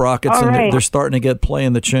bicycle sprockets, and they're starting to get play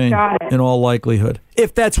in the chain in all likelihood.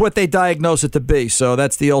 If that's what they diagnose it to be. So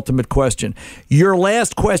that's the ultimate question. Your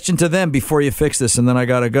last question to them before you fix this, and then I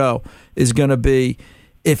got to go, is going to be,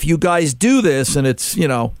 if you guys do this and it's, you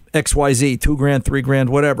know, XYZ, $2 grand, $3 grand,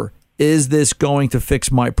 whatever, is this going to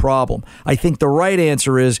fix my problem? I think the right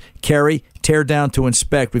answer is, Kerry, tear down to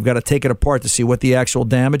inspect. We've got to take it apart to see what the actual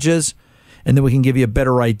damage is, and then we can give you a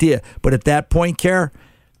better idea. But at that point, Kerr,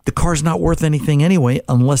 the car's not worth anything anyway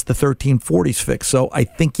unless the 1340's fixed. So I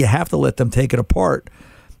think you have to let them take it apart.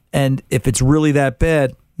 And if it's really that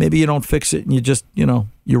bad, maybe you don't fix it and you just, you know,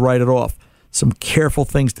 you write it off. Some careful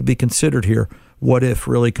things to be considered here. What if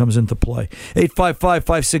really comes into play.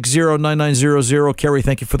 855-560-9900. Kerry,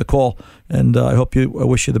 thank you for the call. And I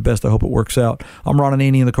wish you the best. I hope it works out. I'm Ron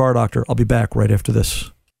Ananian, the Car Doctor. I'll be back right after this.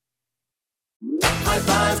 High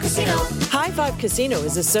Five Casino. High Five Casino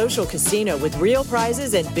is a social casino with real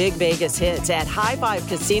prizes and big Vegas hits at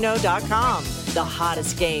highfivecasino.com. The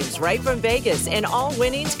hottest games right from Vegas, and all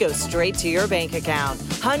winnings go straight to your bank account.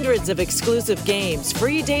 Hundreds of exclusive games,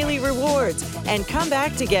 free daily rewards, and come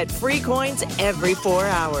back to get free coins every 4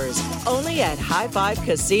 hours. Only at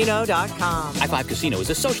highfivecasino.com. High Five Casino is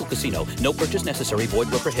a social casino. No purchase necessary. Void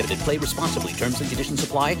where prohibited. Play responsibly. Terms and conditions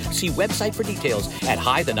apply. See website for details at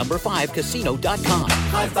high5casino.com.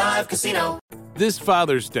 High Five Casino. This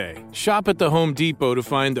Father's Day, shop at the Home Depot to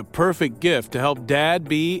find the perfect gift to help Dad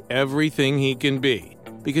be everything he can be.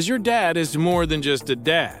 Because your dad is more than just a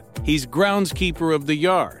dad. He's groundskeeper of the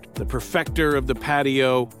yard, the perfecter of the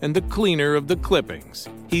patio, and the cleaner of the clippings.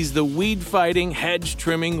 He's the weed-fighting,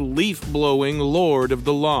 hedge-trimming, leaf-blowing lord of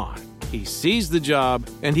the lawn. He sees the job,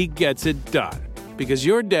 and he gets it done. Because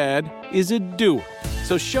your dad is a doer.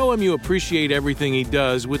 So show him you appreciate everything he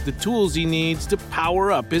does with the tools he needs to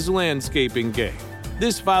power up his landscaping game.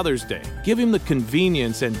 This Father's Day, give him the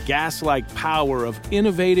convenience and gas-like power of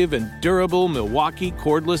innovative and durable Milwaukee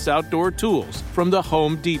cordless outdoor tools from the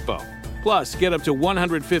Home Depot. Plus, get up to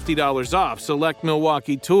 $150 off select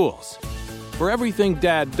Milwaukee tools. For everything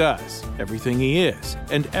Dad does, everything he is,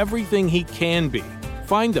 and everything he can be,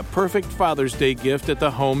 find the perfect Father's Day gift at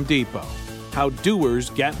the Home Depot. How doers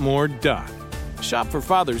get more done. Shop for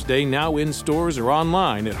Father's Day now in stores or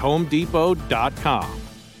online at homedepot.com.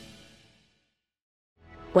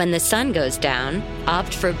 When the sun goes down,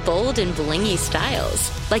 opt for bold and blingy styles,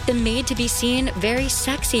 like the made-to-be-seen, very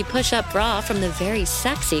sexy push-up bra from the Very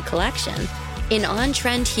Sexy collection. In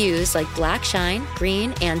on-trend hues like black shine,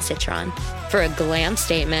 green, and citron. For a glam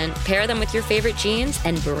statement, pair them with your favorite jeans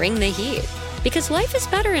and bring the heat. Because life is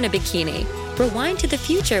better in a bikini. Rewind to the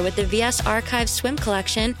future with the VS Archive swim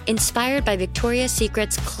collection, inspired by Victoria's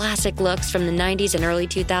Secret's classic looks from the 90s and early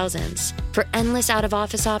 2000s. For endless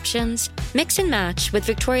out-of-office options, mix and match with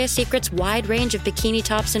Victoria's Secret's wide range of bikini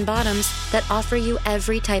tops and bottoms that offer you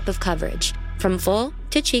every type of coverage, from full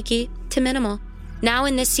to cheeky to minimal. Now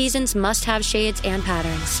in this season's must-have shades and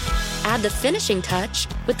patterns. Add the finishing touch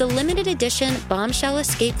with the limited edition Bombshell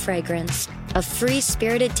Escape fragrance, a free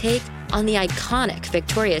spirited take on the iconic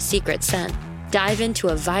Victoria's Secret scent. Dive into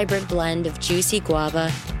a vibrant blend of juicy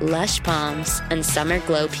guava, lush palms, and summer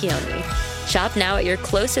glow peony. Shop now at your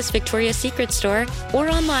closest Victoria's Secret store or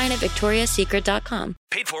online at victoriassecret.com.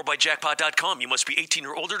 Paid for by Jackpot.com. You must be 18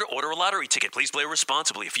 or older to order a lottery ticket. Please play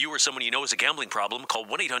responsibly. If you or someone you know has a gambling problem, call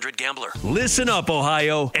 1-800-GAMBLER. Listen up,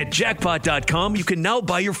 Ohio. At Jackpot.com, you can now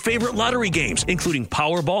buy your favorite lottery games, including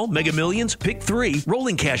Powerball, Mega Millions, Pick 3,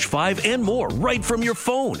 Rolling Cash 5, and more, right from your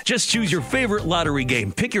phone. Just choose your favorite lottery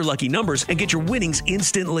game, pick your lucky numbers, and get your winnings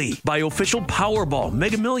instantly. Buy official Powerball,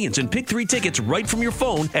 Mega Millions, and Pick 3 tickets right from your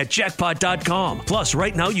phone at Jackpot.com. Plus,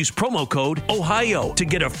 right now, use promo code OHIO to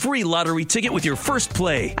get a free lottery ticket with your first play.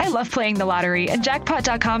 I love playing the lottery, and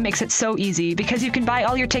Jackpot.com makes it so easy because you can buy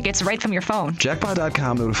all your tickets right from your phone.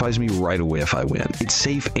 Jackpot.com notifies me right away if I win. It's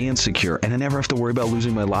safe and secure, and I never have to worry about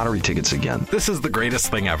losing my lottery tickets again. This is the greatest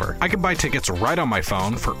thing ever. I can buy tickets right on my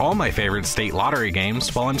phone for all my favorite state lottery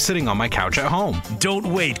games while I'm sitting on my couch at home. Don't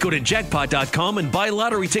wait. Go to Jackpot.com and buy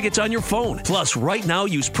lottery tickets on your phone. Plus, right now,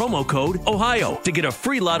 use promo code OHIO to get a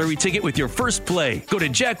free lottery ticket with your first play. Go to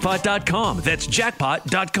Jackpot.com. That's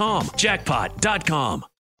Jackpot.com. Jackpot.com.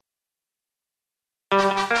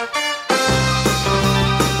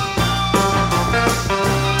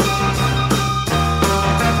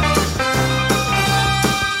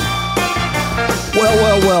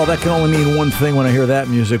 Well, that can only mean one thing when I hear that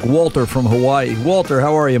music. Walter from Hawaii. Walter,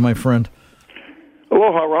 how are you, my friend?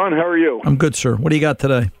 Aloha, Ron. How are you? I'm good, sir. What do you got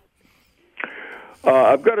today?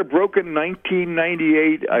 I've got a broken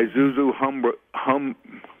 1998 Isuzu Hombre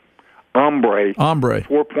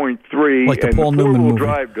 4.3, like the and Paul the Newman four-wheel movie.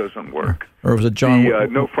 drive doesn't work. Or was it John?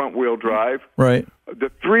 No front-wheel drive. Right. The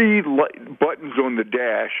three buttons on the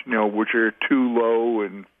dash, which are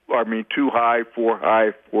too high,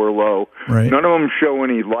 four low. Right. None of them show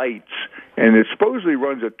any lights, and it supposedly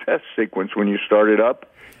runs a test sequence when you start it up,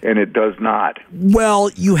 and it does not. Well,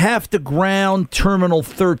 you have to ground terminal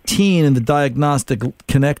 13 in the diagnostic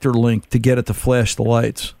connector link to get it to flash the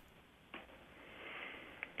lights.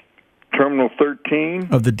 Terminal 13?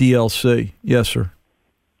 Of the DLC. Yes, sir.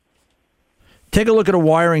 Take a look at a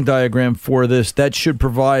wiring diagram for this. That should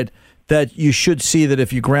provide that. You should see that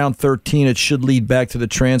if you ground 13, it should lead back to the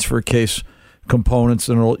transfer case components,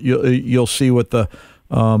 and you'll see what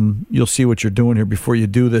you'll see what you're doing here before you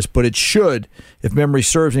do this. But it should, if memory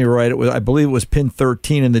serves me right, I believe it was pin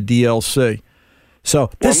 13 in the DLC.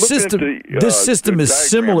 So this system is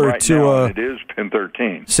similar right to. now, it is pin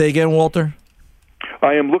 13. Say again, Walter.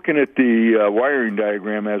 I am looking at the wiring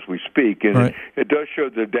diagram as we speak, and Right. it does show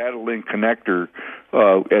the data link connector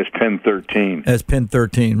as pin 13. As pin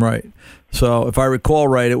 13, right. So if I recall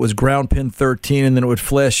right, it was ground pin 13, and then it would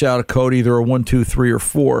flash out a code, either a 1, 2, 3, or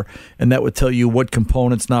 4, and that would tell you what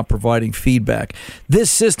component's not providing feedback. This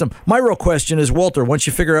system, my real question is, Walter, once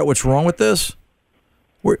you figure out what's wrong with this,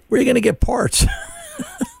 where are you going to get parts?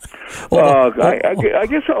 I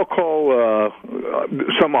guess I'll call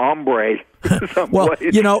some hombre. Well,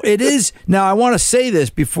 it is. Now, I want to say this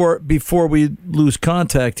before we lose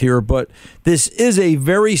contact here, but this is a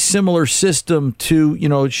very similar system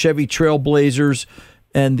to, Chevy Trailblazers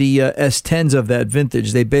and the S10s of that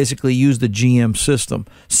vintage. They basically use the GM system,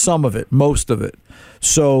 some of it, most of it.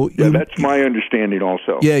 So that's my understanding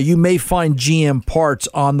also. Yeah, you may find GM parts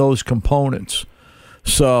on those components.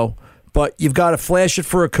 So, but you've got to flash it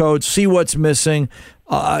for a code, see what's missing.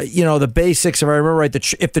 The basics, if I remember right,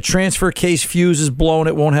 if the transfer case fuse is blown,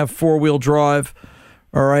 it won't have four-wheel drive.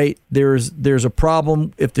 All right, there's a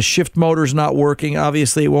problem if the shift motor's not working.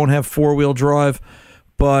 Obviously, it won't have four-wheel drive.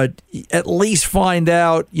 But at least find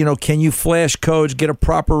out, can you flash codes, get a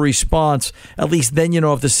proper response? At least then you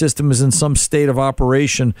know if the system is in some state of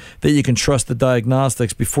operation that you can trust the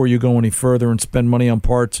diagnostics before you go any further and spend money on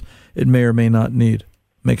parts it may or may not need.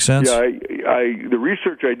 Make sense? Yeah, the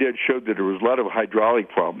research I did showed that there was a lot of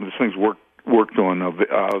hydraulic problems. This thing's worked on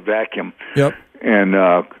a vacuum. Yep. And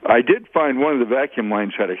I did find one of the vacuum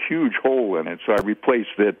lines had a huge hole in it, so I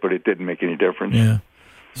replaced it, but it didn't make any difference. Yeah.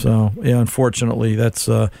 So, unfortunately, that's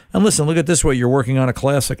and listen, look at it this way, you're working on a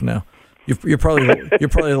classic now. You're probably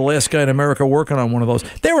the last guy in America working on one of those.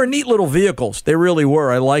 They were neat little vehicles. They really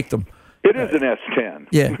were. I liked them. It is an S10.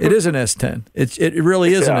 Yeah, it is an S10. It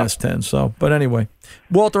really is an S10. So, but anyway,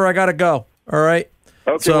 Walter, I got to go. All right.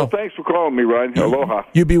 Okay, well, thanks for calling me, Ryan. Aloha.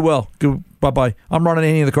 You be well. Bye-bye. I'm Ron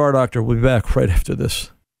Ananian, the Car Doctor. We'll be back right after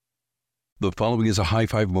this. The following is a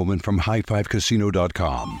high-five moment from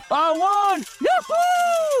highfivecasino.com. I won! Yahoo!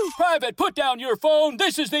 Private, put down your phone.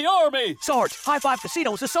 This is the Army. Sarge, High Five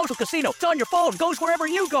Casino is a social casino. It's on your phone. Goes wherever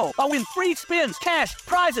you go. I win free spins, cash,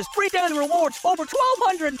 prizes, free daily rewards, over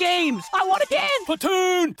 1,200 games. I won again.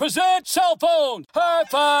 Platoon, present cell phone. High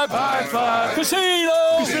Five. High Five.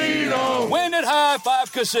 Casino. Win at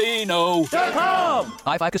highfivecasino.com.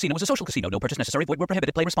 High Five Casino is a social casino. No purchase necessary. Void where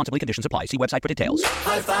prohibited. Play responsibly. Conditions apply. See website for details.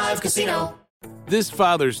 High Five Casino. This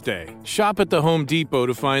Father's Day, shop at the Home Depot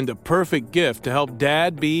to find the perfect gift to help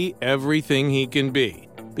Dad be everything he can be.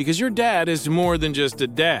 Because your dad is more than just a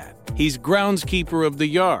dad. He's groundskeeper of the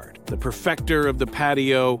yard, the perfecter of the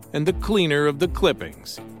patio, and the cleaner of the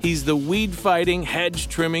clippings. He's the weed-fighting,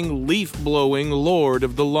 hedge-trimming, leaf-blowing lord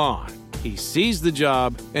of the lawn. He sees the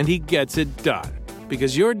job, and he gets it done.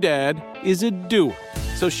 Because your dad is a doer.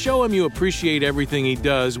 So show him you appreciate everything he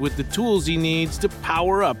does with the tools he needs to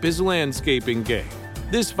power up his landscaping game.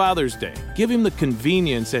 This Father's Day, give him the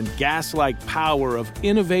convenience and gas-like power of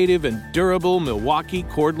innovative and durable Milwaukee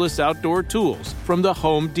cordless outdoor tools from the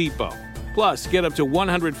Home Depot. Plus, get up to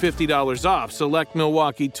 $150 off select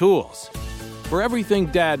Milwaukee tools. For everything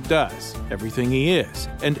Dad does, everything he is,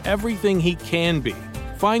 and everything he can be,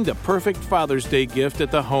 find the perfect Father's Day gift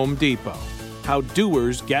at the Home Depot. How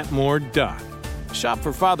doers get more done. Shop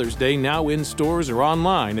for Father's Day now in stores or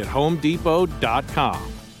online at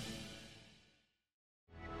homedepot.com.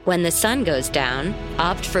 When the sun goes down,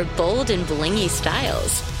 opt for bold and blingy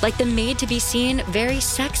styles, like the made-to-be-seen, very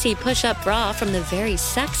sexy push-up bra from the Very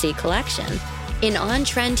Sexy collection. In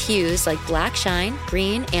on-trend hues like black shine,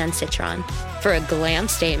 green, and citron. For a glam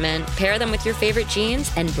statement, pair them with your favorite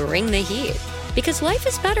jeans and bring the heat. Because life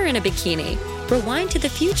is better in a bikini. Rewind to the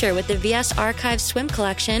future with the VS Archive swim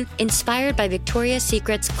collection, inspired by Victoria's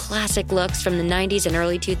Secret's classic looks from the 90s and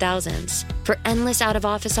early 2000s. For endless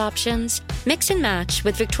out-of-office options, mix and match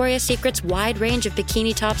with Victoria's Secret's wide range of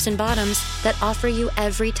bikini tops and bottoms that offer you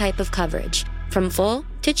every type of coverage, from full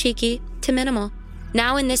to cheeky to minimal.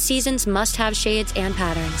 Now in this season's must-have shades and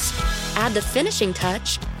patterns. Add the finishing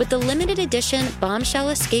touch with the limited edition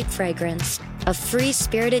Bombshell Escape fragrance, a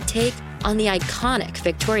free-spirited take on the iconic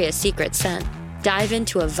Victoria's Secret scent. Dive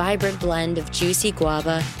into a vibrant blend of juicy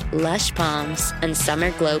guava, lush palms, and summer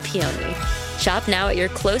glow peony. Shop now at your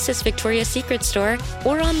closest Victoria's Secret store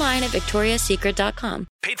or online at victoriassecret.com.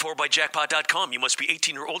 Paid for by Jackpot.com. You must be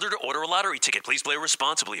 18 or older to order a lottery ticket. Please play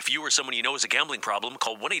responsibly. If you or someone you know has a gambling problem,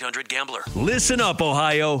 call 1-800-GAMBLER. Listen up,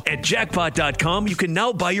 Ohio. At Jackpot.com, you can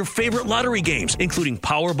now buy your favorite lottery games, including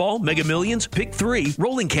Powerball, Mega Millions, Pick 3,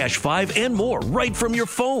 Rolling Cash 5, and more, right from your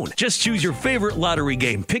phone. Just choose your favorite lottery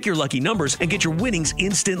game, pick your lucky numbers, and get your winnings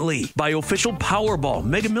instantly. Buy official Powerball,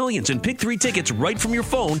 Mega Millions, and Pick 3 tickets right from your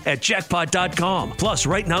phone at Jackpot.com. jackpot.com. Plus,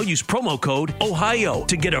 right now use promo code OHIO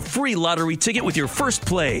to get a free lottery ticket with your first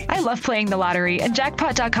play. I love playing the lottery, and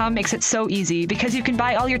Jackpot.com makes it so easy because you can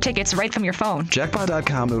buy all your tickets right from your phone.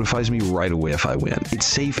 Jackpot.com notifies me right away if I win. It's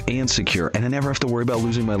safe and secure, and I never have to worry about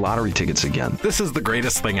losing my lottery tickets again. This is the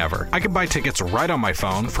greatest thing ever. I can buy tickets right on my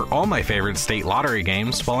phone for all my favorite state lottery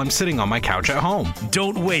games while I'm sitting on my couch at home.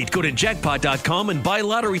 Don't wait. Go to jackpot.com and buy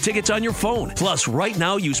lottery tickets on your phone. Plus, right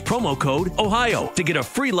now, use promo code OHIO to get a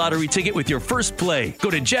free lottery ticket with your first play. Go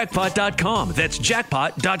to jackpot.com. That's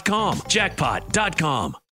jackpot.com.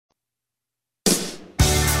 Jackpot.com.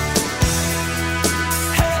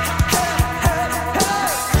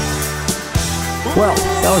 Well,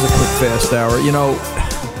 that was a quick, fast hour. You know,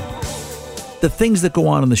 the things that go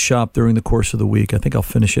on in the shop during the course of the week, I think I'll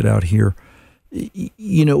finish it out here.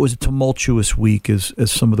 You know, it was a tumultuous week, as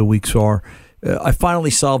some of the weeks are. I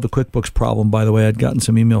finally solved the QuickBooks problem, by the way. I'd gotten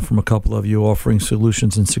some email from a couple of you offering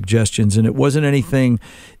solutions and suggestions, and it wasn't anything.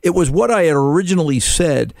 It was what I had originally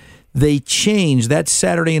said. They changed that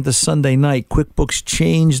Saturday into Sunday night. QuickBooks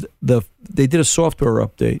changed they did a software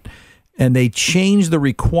update, and they changed the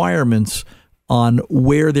requirements on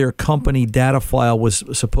where their company data file was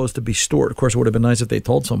supposed to be stored. Of course, it would have been nice if they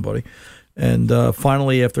told somebody. And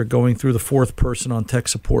finally, after going through the fourth person on tech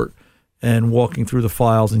support and walking through the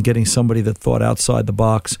files and getting somebody that thought outside the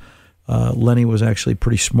box, Lenny was actually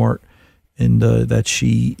pretty smart in that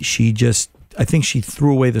she just, I think she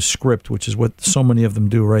threw away the script, which is what so many of them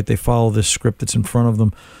do, right? They follow this script that's in front of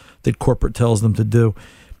them that corporate tells them to do.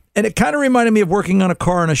 And it kind of reminded me of working on a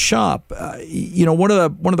car in a shop. You know, one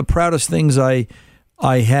of the proudest things I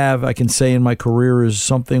can say in my career is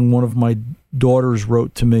something one of my daughters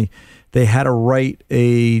wrote to me. They had to write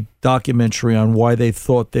a documentary on why they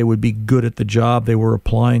thought they would be good at the job they were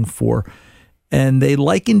applying for. And they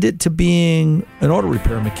likened it to being an auto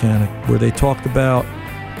repair mechanic, where they talked about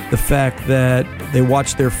the fact that they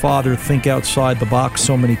watched their father think outside the box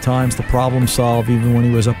so many times to problem solve, even when he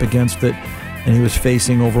was up against it and he was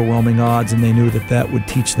facing overwhelming odds, and they knew that would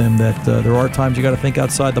teach them that there are times you got to think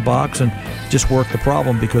outside the box and just work the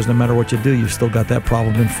problem, because no matter what you do, you've still got that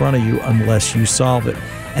problem in front of you unless you solve it.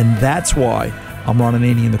 And that's why I'm Ron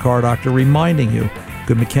Ananian, the Car Doctor, reminding you,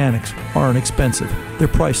 good mechanics aren't expensive. They're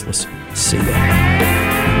priceless. See ya.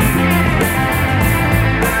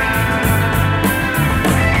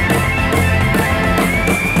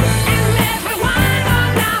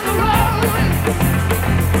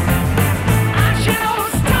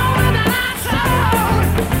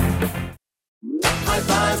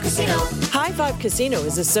 High Five Casino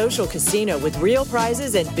is a social casino with real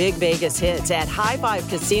prizes and big Vegas hits at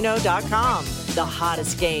highfivecasino.com. The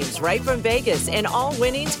hottest games right from Vegas, and all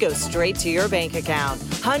winnings go straight to your bank account.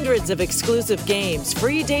 Hundreds of exclusive games,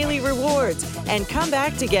 free daily rewards, and come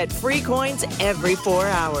back to get free coins every 4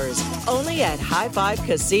 hours. Only at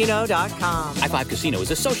highfivecasino.com. High Five Casino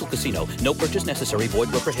is a social casino. No purchase necessary.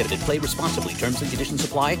 Void where prohibited. Play responsibly. Terms and conditions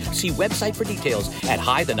apply. See website for details at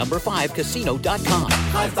high5casino.com.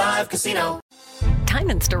 High Five Casino.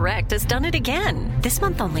 Diamonds Direct has done it again. This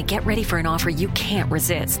month only, get ready for an offer you can't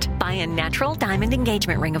resist. Buy a natural diamond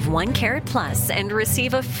engagement ring of 1 carat plus and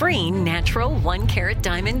receive a free natural 1 carat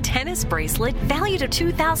diamond tennis bracelet valued at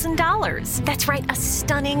 $2,000. That's right, a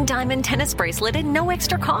stunning diamond tennis bracelet at no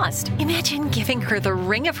extra cost. Imagine giving her the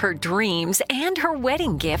ring of her dreams and her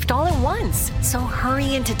wedding gift all at once. So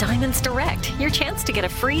hurry into Diamonds Direct. Your chance to get a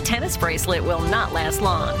free tennis bracelet will not last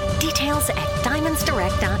long. Details at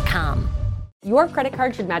diamondsdirect.com. Your credit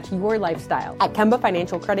card should match your lifestyle. At Kemba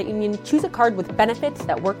Financial Credit Union, choose a card with benefits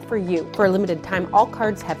that work for you. For a limited time, all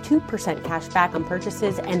cards have 2% cash back on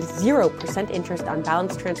purchases and 0% interest on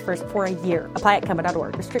balance transfers for a year. Apply at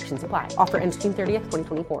Kemba.org. Restrictions apply. Offer ends June 30th,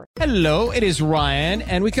 2024. Hello, it is Ryan,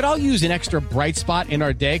 and we could all use an extra bright spot in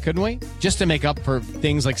our day, couldn't we? Just to make up for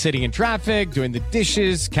things like sitting in traffic, doing the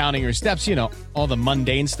dishes, counting your steps, you know, all the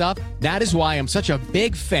mundane stuff. That is why I'm such a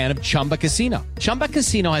big fan of Chumba Casino. Chumba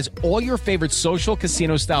Casino has all your favorite social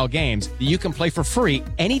casino style games that you can play for free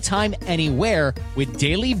anytime, anywhere with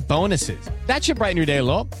daily bonuses. That should brighten your day a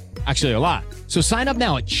little. Actually, a lot. So sign up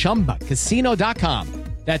now at ChumbaCasino.com.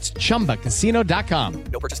 That's ChumbaCasino.com.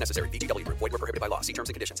 No purchase necessary. VGW Group. Void where prohibited by law. See terms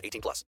and conditions. 18+.